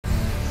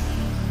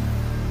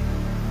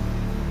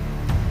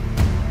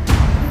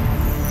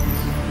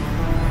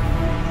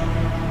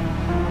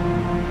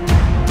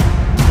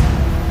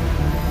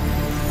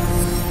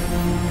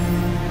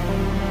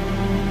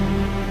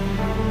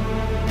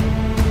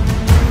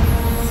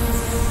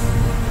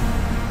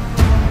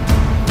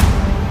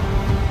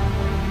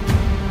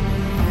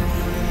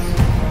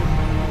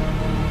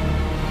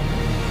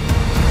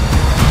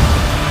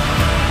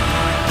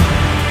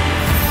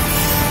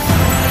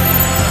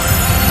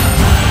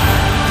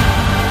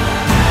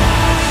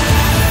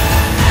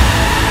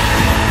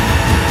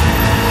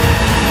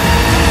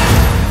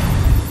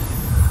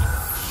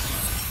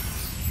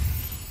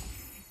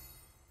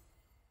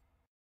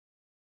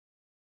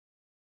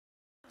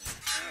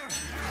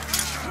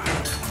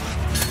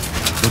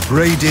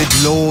Upbraided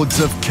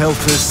lords of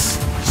Kelthus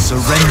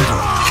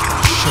surrendered.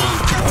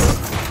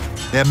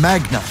 Their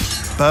magna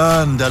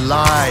burned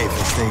alive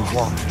as they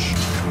watched.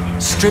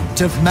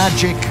 Stripped of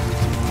magic,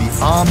 the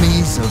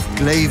armies of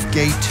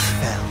Glavegate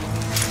fell.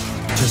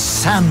 To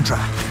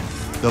Sandrak,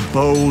 the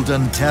bold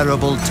and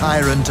terrible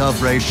tyrant of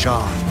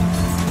Reshan.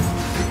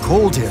 They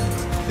called him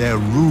their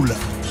ruler,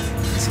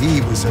 as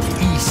he was of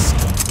east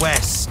and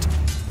west,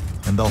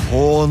 and the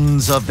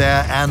horns of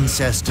their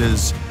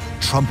ancestors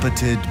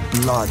trumpeted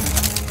blood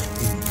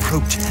in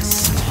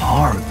protest.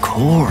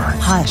 Hardcore.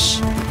 Hush.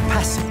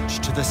 Passage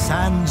to the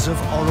sands of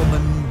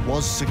Oroman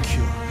was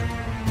secured.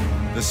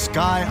 The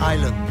Sky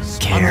Islands,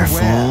 Careful.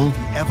 unaware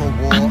the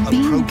Everwar I'm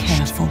being approached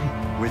careful.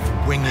 with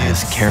winged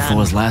As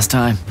careful as last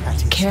time.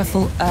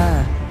 Careful,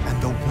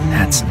 And the wound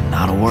That's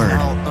not a word.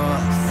 now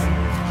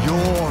earth,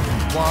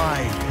 yawned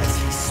wide as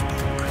he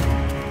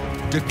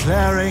spoke,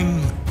 declaring,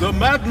 The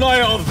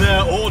Magni of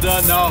their order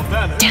now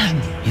vanished.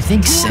 damn. You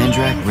think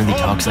Sandrak really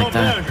talks like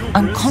that?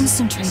 I'm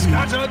concentrating.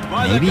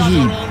 Maybe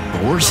he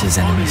bores his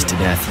enemies to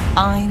death.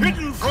 I'm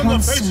Hidden from the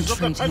faces of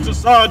the concentrating.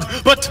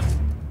 Pentasad, but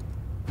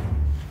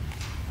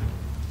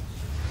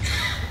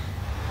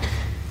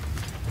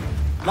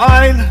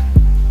mine.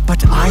 but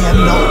I am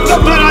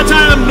not. But I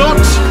am not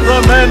the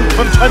man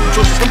content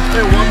to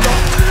simply wonder.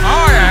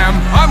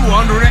 I'm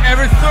wondering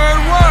every third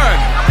word.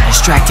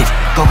 Distracted.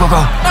 Go, go,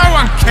 go. No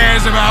one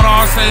cares about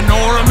Arce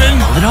Norman.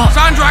 Hold it up.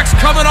 Sandrak's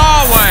coming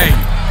our way.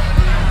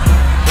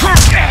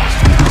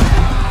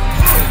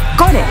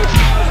 Got it.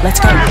 Let's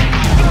go.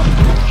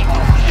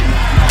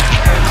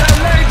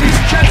 Ladies,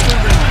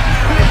 gentlemen,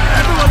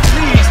 everyone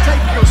please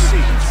take your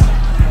seats.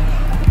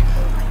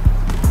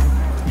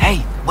 Hey,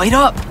 wait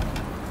up.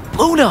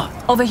 Luna.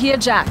 Over here,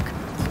 Jack.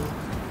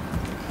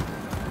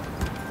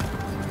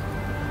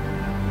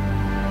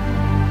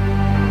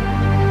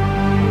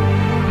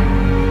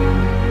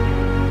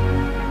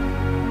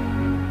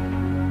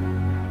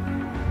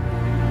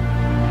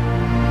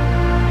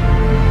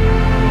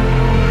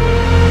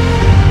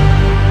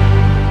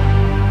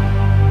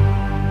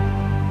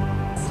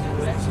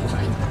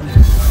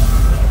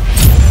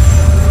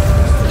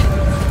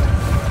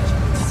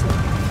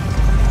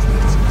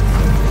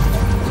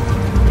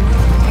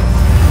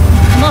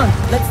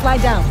 Let's lie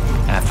down.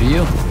 After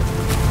you.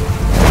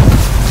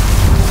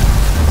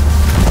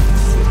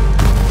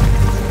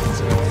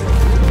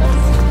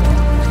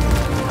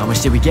 How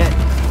much did we get?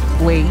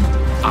 We.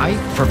 I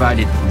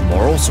provided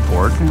moral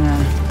support.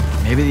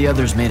 Maybe the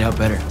others made out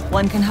better.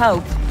 One can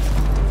hope.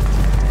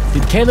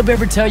 Did Caleb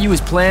ever tell you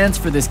his plans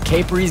for this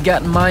caper he's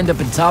got in mind up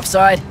in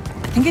Topside?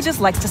 I think he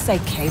just likes to say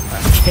caper.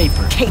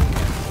 Caper. Cape.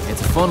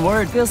 It's a fun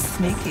word. Feels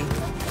sneaky.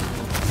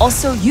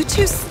 Also, you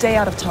two stay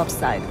out of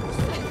Topside.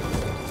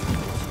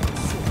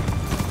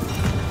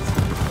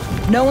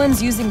 No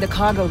one's using the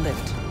cargo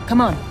lift.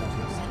 Come on.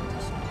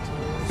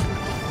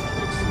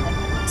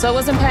 So I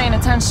wasn't paying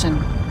attention.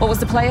 What was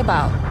the play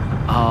about?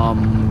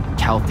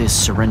 Kalthus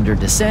surrendered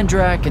to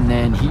Sandrak, and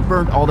then he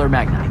burned all their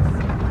Magni.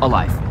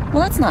 Alive.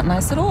 Well, that's not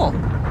nice at all.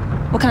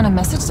 What kind of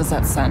message does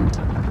that send?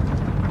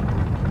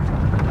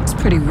 It's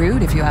pretty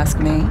rude, if you ask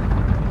me.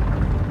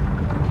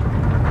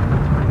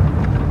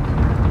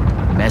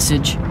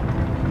 Message?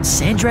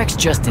 Sandrak's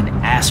just an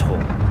asshole.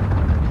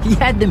 He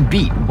had them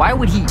beat. Why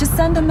would he— Just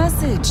send a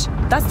message.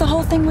 That's the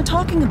whole thing we're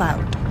talking about.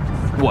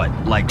 What,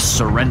 like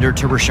surrender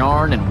to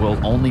Rasharn and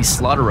we'll only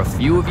slaughter a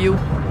few of you?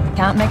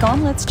 Can't make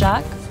omelets,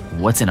 Jack.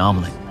 What's an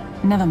omelet?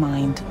 Never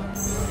mind.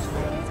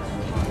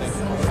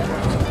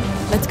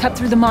 Let's cut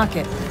through the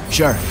market.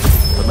 Sure,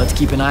 but let's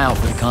keep an eye out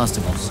for the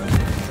constables.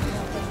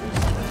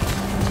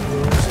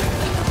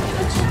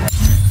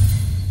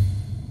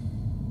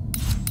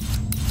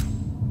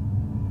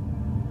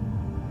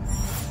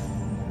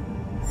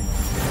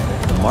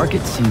 The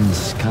market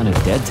seems kind of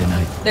dead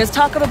tonight. There's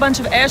talk of a bunch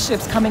of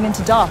airships coming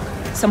into dock.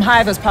 Some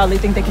hivers probably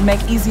think they can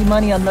make easy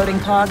money unloading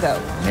cargo.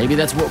 Maybe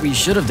that's what we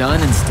should have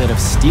done instead of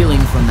stealing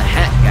from the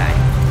hat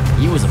guy.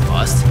 He was a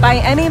bust. By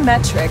any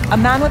metric, a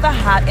man with a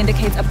hat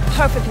indicates a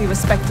perfectly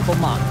respectable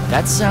mark.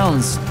 That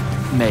sounds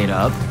made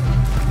up.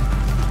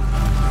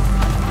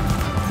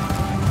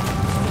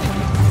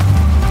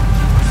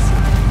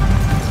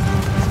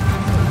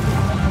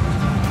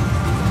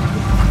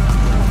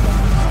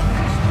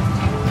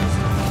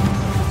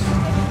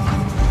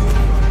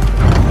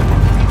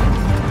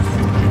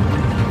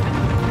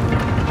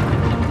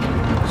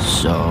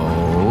 So,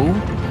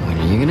 when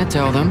are you gonna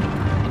tell them?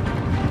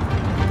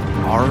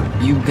 Are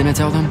you gonna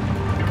tell them?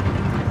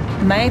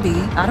 Maybe,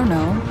 I don't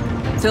know.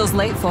 Feels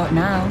late for it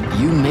now.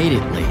 You made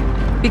it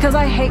late. Because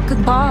I hate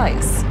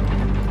goodbyes.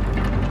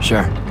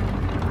 Sure.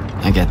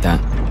 I get that.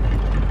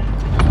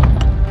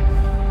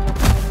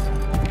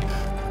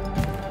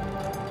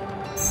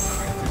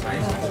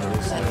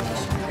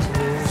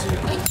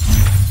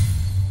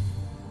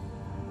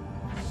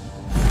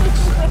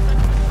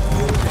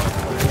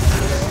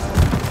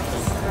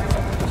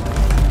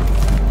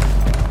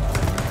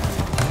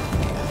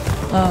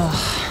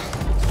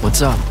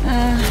 What's up?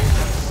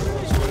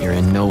 You're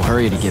in no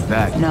hurry to get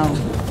back. No.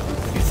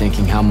 You're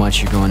thinking how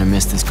much you're going to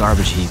miss this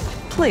garbage heap.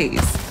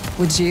 Please.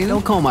 would you?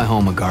 Don't call my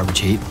home a garbage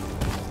heap.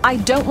 I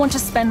don't want to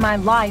spend my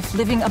life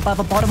living above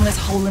a bottomless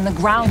hole in the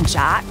ground,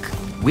 Jack.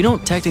 We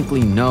don't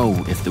technically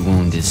know if the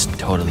wound is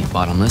totally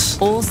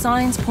bottomless. All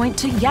signs point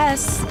to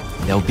yes.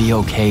 They'll be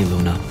okay,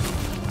 Luna.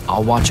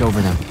 I'll watch over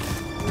them.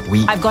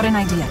 I've got an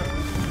idea.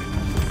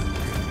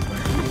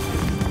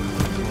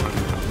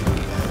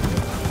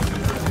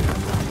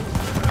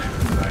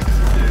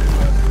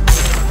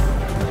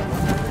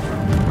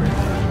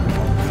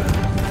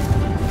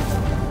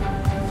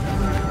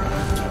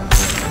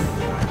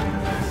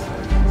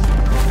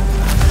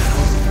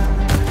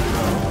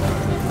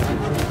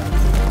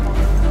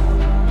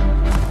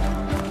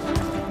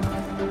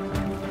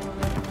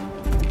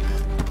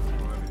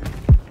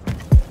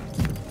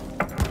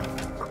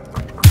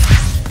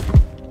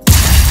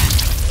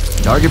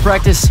 Target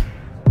practice?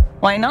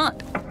 Why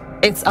not?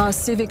 It's our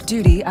civic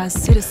duty as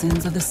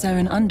citizens of the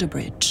Seren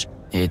Underbridge.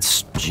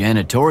 It's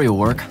janitorial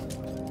work.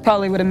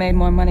 Probably would have made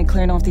more money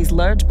clearing off these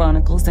lurge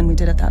barnacles than we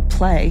did at that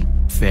play.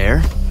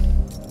 Fair.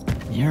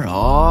 You're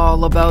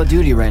all about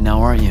duty right now,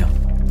 aren't you?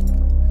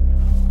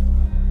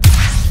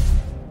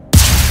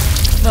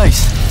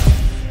 Nice.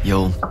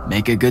 You'll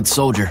make a good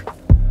soldier.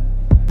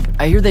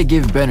 I hear they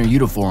give better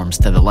uniforms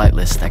to the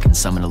lightless that can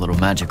summon a little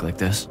magic like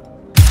this.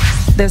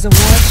 There's a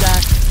war,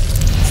 Jack.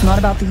 It's not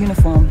about the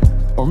uniform.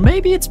 Or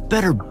maybe it's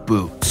better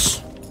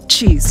boots.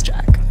 Cheese,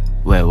 Jack.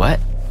 Wait, what?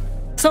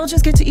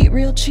 Soldiers get to eat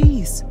real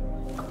cheese.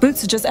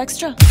 Boots are just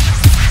extra.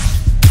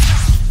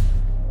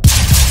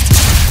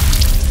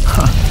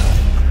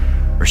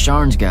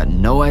 Rasharn's got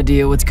no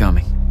idea what's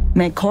coming.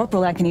 Made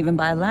corporal, I can even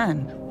buy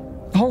land.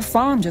 The whole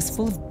farm just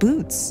full of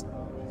boots.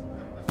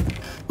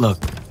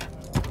 Look,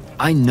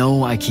 I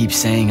know I keep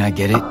saying I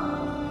get it,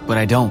 but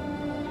I don't.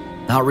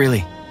 Not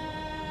really.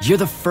 You're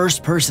the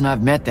first person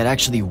I've met that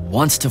actually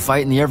wants to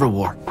fight in the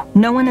Everwar.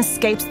 No one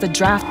escapes the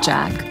draft,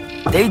 Jack.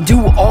 They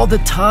do all the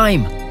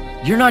time.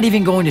 You're not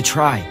even going to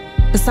try.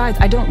 Besides,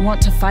 I don't want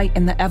to fight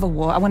in the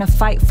Everwar. I want to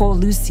fight for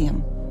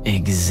Lucium.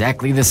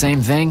 Exactly the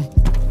same thing?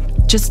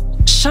 Just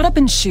shut up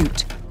and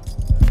shoot.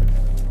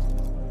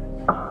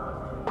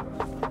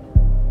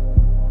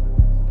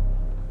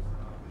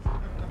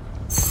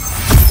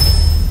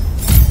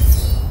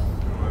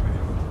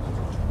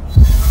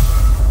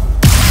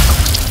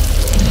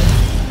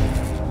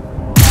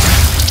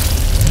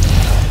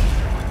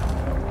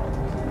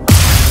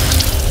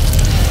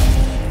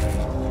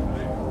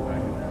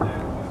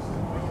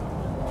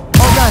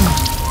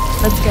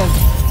 Let's go.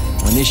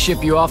 When they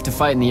ship you off to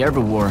fight in the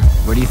Everwar,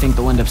 where do you think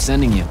they'll end up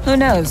sending you? Who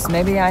knows?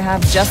 Maybe I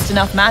have just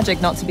enough magic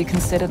not to be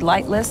considered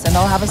lightless, and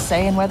I'll have a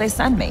say in where they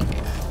send me.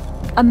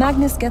 A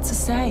Magnus gets a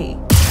say.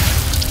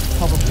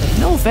 Probably.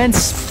 No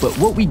offense, but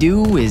what we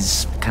do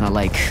is kind of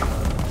like...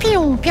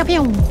 Pew, pew,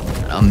 pew.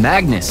 A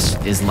Magnus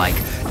is like...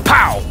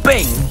 Pow,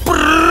 bang,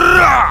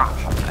 brrrah!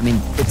 I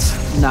mean,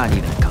 it's not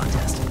even a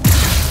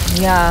contest.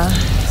 Yeah,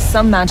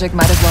 some magic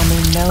might as well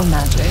mean no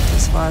magic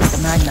as far as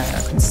the Magni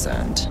are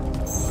concerned.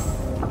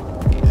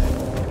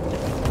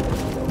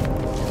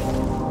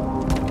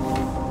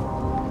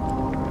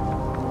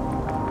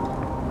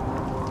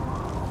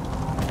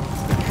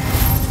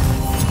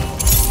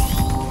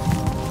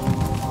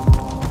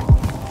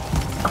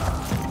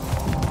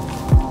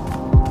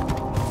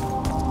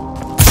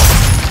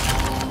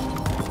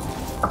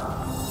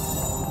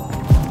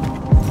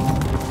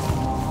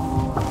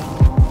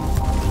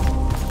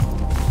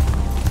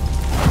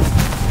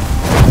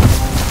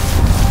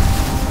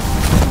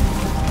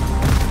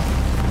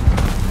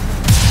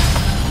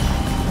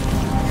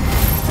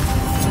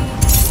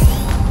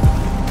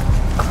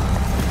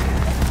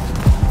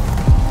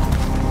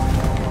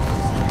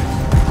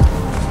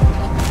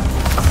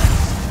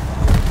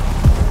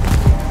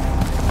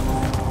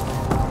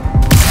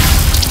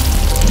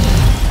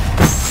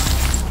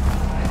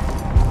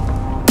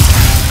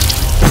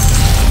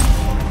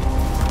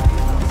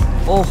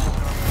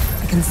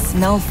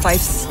 Smell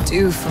Fife's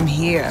stew from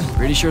here.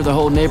 Pretty sure the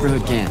whole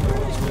neighborhood can.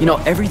 You know,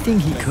 everything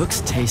he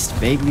cooks tastes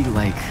vaguely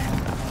like...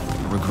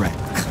 regret.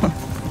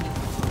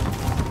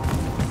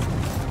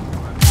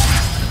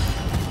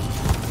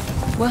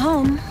 We're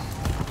home.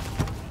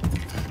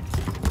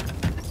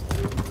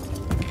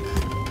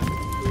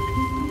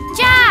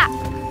 Jack!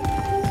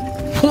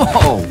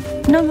 Whoa!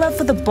 No love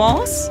for the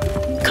boss?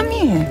 Come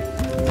here.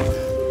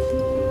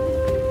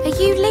 Are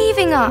you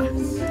leaving us?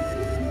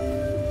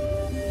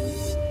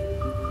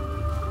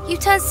 You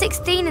turned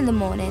 16 in the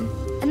morning,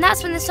 and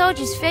that's when the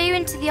soldiers throw you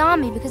into the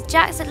army because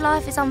Jack said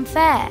life is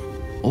unfair.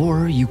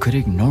 Or you could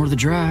ignore the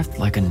draft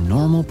like a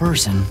normal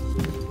person.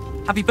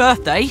 Happy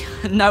birthday.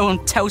 No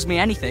one tells me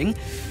anything.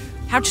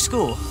 How'd you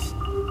score?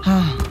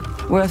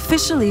 We're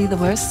officially the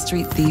worst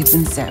street thieves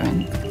in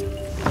Seren.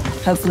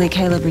 Hopefully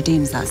Caleb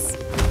redeems us.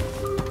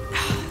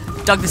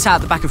 Dug this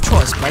out the back of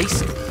Trotter's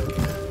place.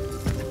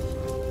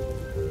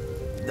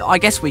 I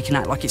guess we can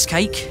act like it's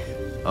cake.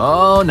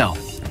 Oh no,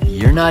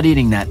 you're not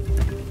eating that.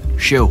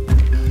 Shoo.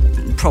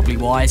 Probably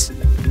wise.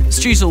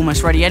 Stew's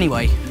almost ready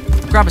anyway.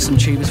 Grab us some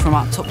tubers from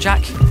up top,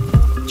 Jack.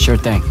 Sure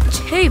thing.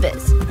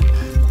 Tubers?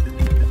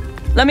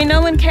 Let me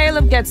know when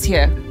Caleb gets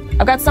here.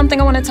 I've got something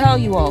I want to tell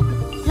you all.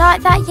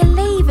 Like that you're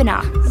leaving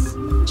us.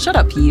 Shut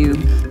up, you.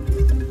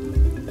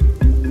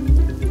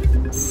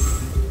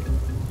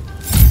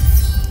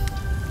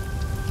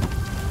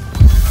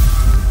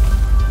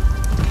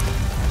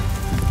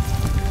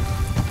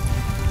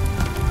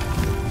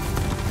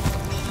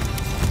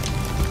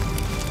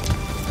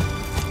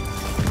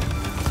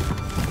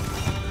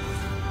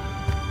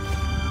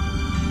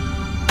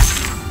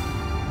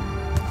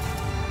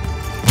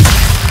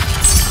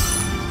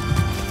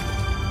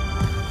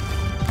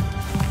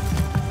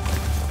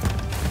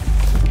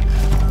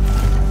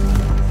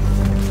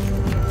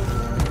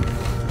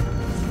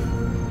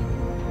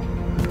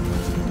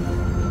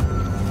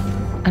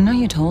 I know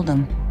you told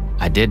him.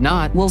 I did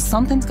not. Well,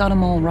 something's got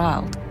him all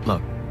riled.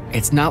 Look,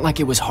 it's not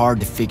like it was hard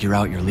to figure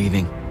out you're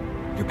leaving.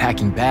 You're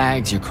packing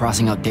bags, you're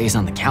crossing out days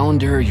on the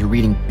calendar, you're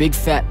reading big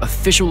fat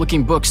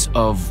official-looking books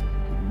of...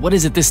 what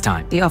is it this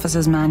time? The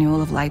Officer's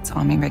Manual of Lights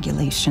Army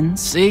Regulations.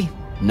 See?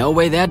 No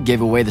way that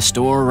gave away the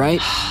store,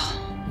 right?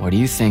 What are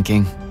you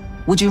thinking?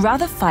 Would you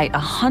rather fight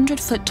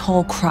 100-foot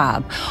tall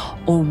crab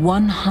or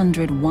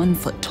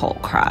 101-foot tall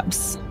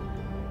crabs?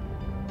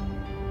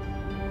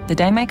 The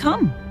day may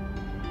come.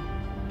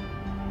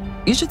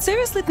 You should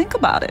seriously think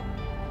about it.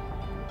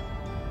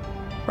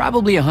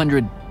 Probably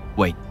 100...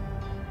 wait.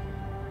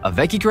 A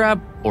Vecchi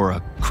crab or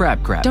a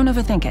crab? Don't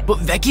overthink it. But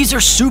Vecchis are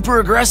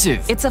super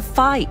aggressive. It's a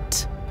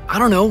fight. I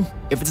don't know.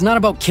 If it's not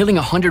about killing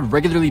 100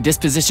 regularly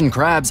dispositioned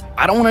crabs,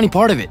 I don't want any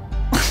part of it.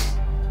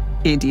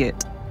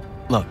 Idiot.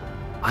 Look,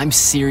 I'm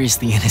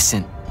seriously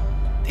innocent.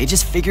 They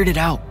just figured it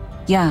out.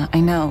 Yeah, I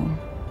know.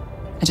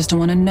 I just don't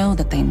want to know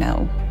that they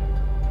know.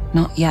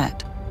 Not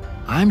yet.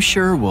 I'm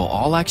sure we'll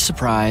all act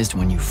surprised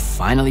when you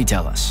finally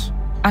tell us.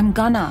 I'm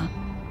gonna.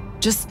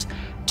 Just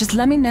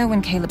let me know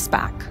when Caleb's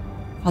back.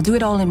 I'll do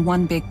it all in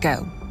one big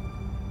go.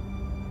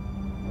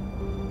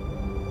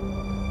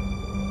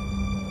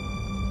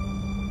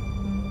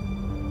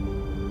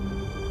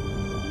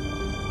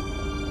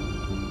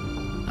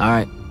 All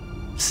right.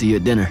 See you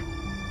at dinner.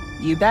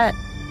 You bet.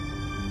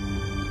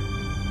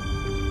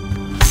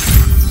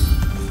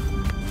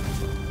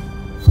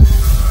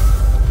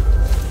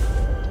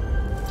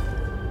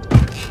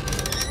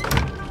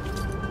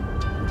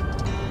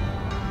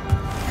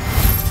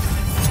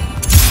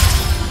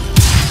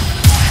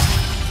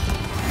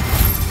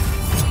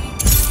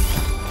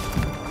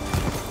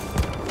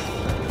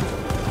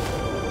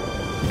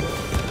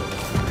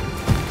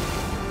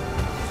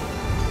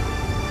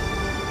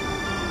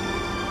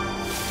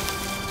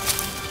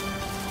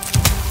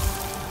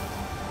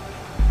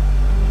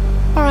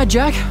 All right,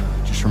 Jack.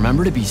 Just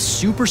remember to be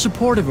super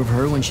supportive of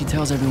her when she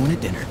tells everyone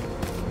at dinner.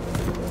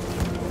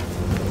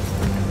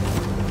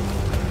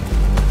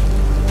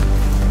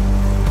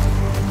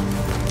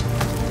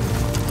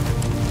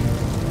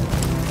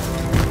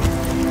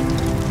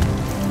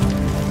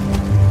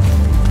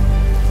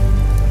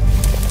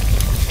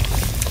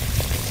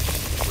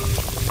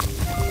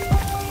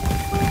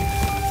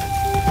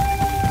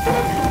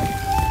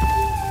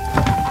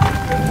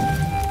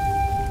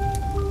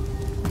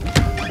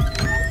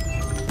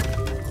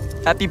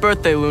 Happy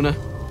birthday, Luna.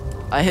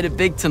 I hit it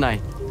big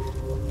tonight.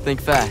 Think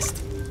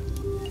fast.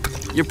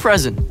 Your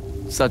present,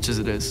 such as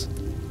it is.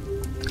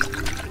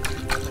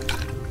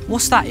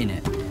 What's that in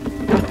it?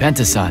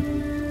 Pentasod.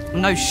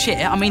 No shit,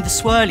 I mean the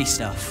swirly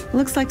stuff.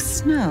 Looks like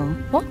snow.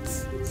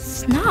 What's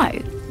snow?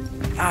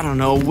 I don't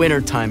know,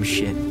 wintertime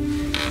shit.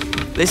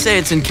 They say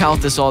it's in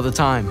Calthus all the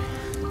time.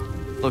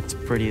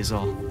 Looked pretty as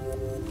all.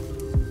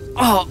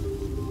 Oh!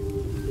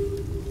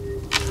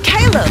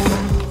 Caleb!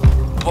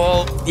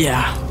 Oh,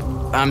 yeah.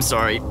 I'm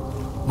sorry.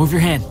 Move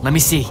your hand. Let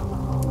me see.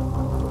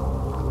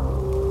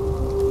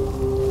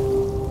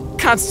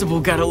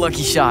 Constable got a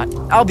lucky shot.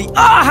 I'll be...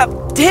 Ah!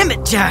 Damn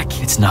it, Jack!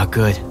 It's not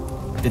good.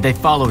 Did they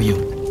follow you?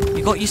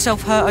 You got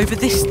yourself hurt over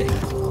this thing?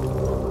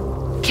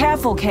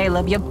 Careful,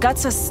 Caleb. Your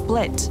guts are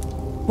split.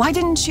 Why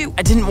didn't you...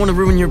 I didn't want to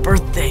ruin your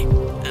birthday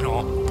at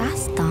all.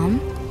 That's dumb.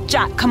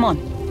 Jack, come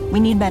on. We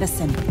need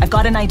medicine. I've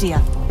got an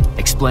idea.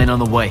 Explain on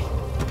the way.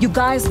 You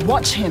guys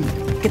watch him.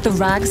 Get the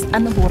rags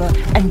and the water,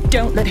 and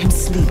don't let him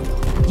sleep.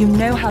 You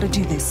know how to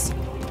do this.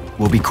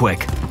 We'll be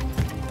quick.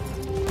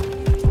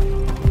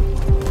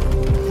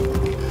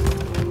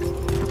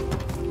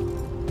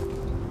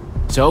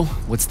 So,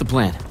 what's the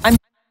plan? I'm